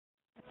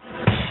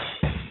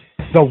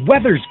The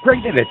weather's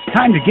great and it's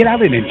time to get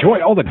out and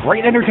enjoy all the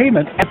great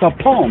entertainment at the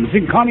Palms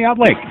in Conneaut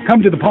Lake.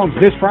 Come to the Palms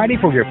this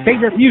Friday for your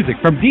favorite music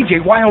from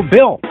DJ Wild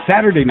Bill.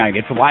 Saturday night,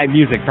 it's live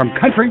music from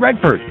Country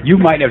Redford. You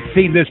might have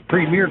seen this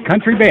premier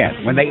country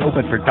band when they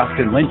opened for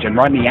Dustin Lynch and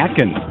Rodney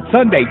Atkins.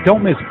 Sunday,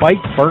 don't miss Bites,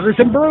 Burgers,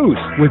 and Brews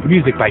with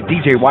music by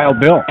DJ Wild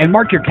Bill. And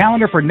mark your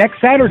calendar for next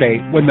Saturday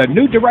when the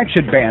New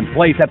Direction Band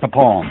plays at the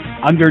Palms.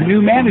 Under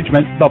new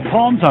management, the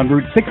Palms on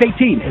Route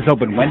 618 is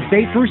open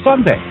Wednesday through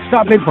Sunday.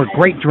 Stop in for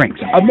great drinks,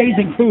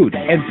 amazing food,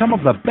 and some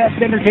of the best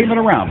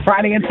entertainment around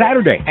Friday and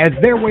Saturday as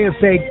their way of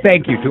saying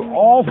thank you to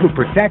all who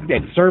protect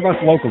and serve us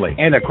locally.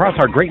 And across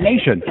our great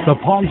nation, the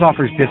Palms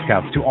offers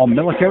discounts to all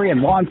military and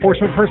law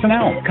enforcement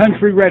personnel.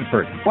 Country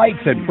Redford,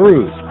 Bites and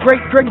Brews,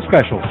 great drink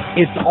specials.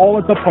 It's all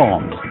at the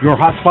Palms, your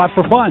hotspot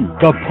for fun.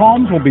 The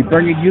Palms will be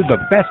bringing you the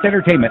best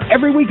entertainment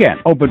every weekend,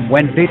 open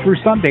Wednesday through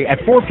Sunday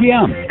at 4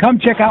 p.m. Come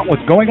check out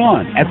what's going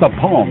on at the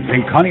Palms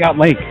in Conneaut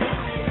Lake.